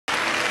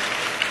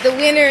The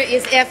winner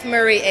is F.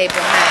 Murray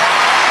Abraham.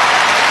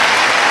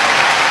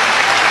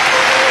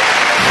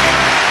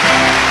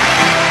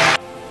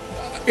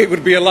 It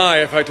would be a lie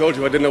if I told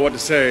you I didn't know what to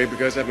say,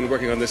 because I've been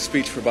working on this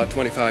speech for about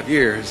 25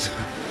 years.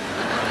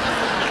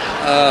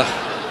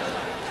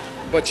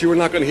 But you were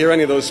not going to hear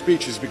any of those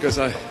speeches because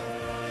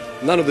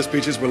none of the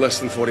speeches were less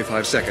than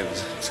 45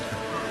 seconds.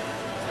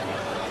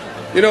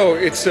 You know,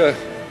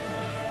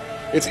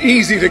 it's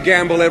easy to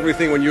gamble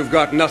everything when you've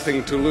got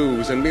nothing to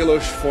lose, and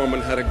Milos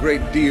Forman had a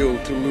great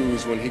deal to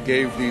lose when he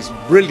gave these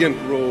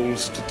brilliant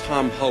roles to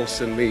Tom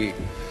Hulse and me,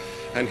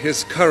 and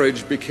his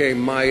courage became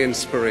my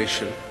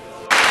inspiration.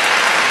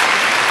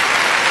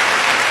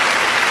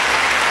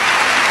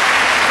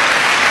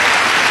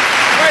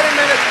 Wait a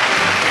minute!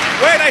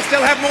 Wait, I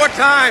still have more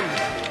time!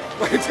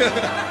 Wait.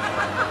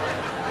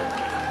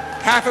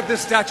 Half of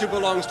this statue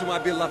belongs to my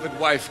beloved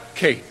wife,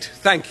 Kate.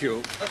 Thank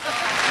you.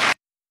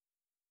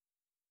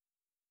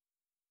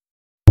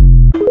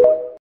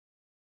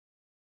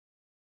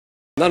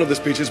 None of the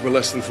speeches were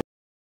less than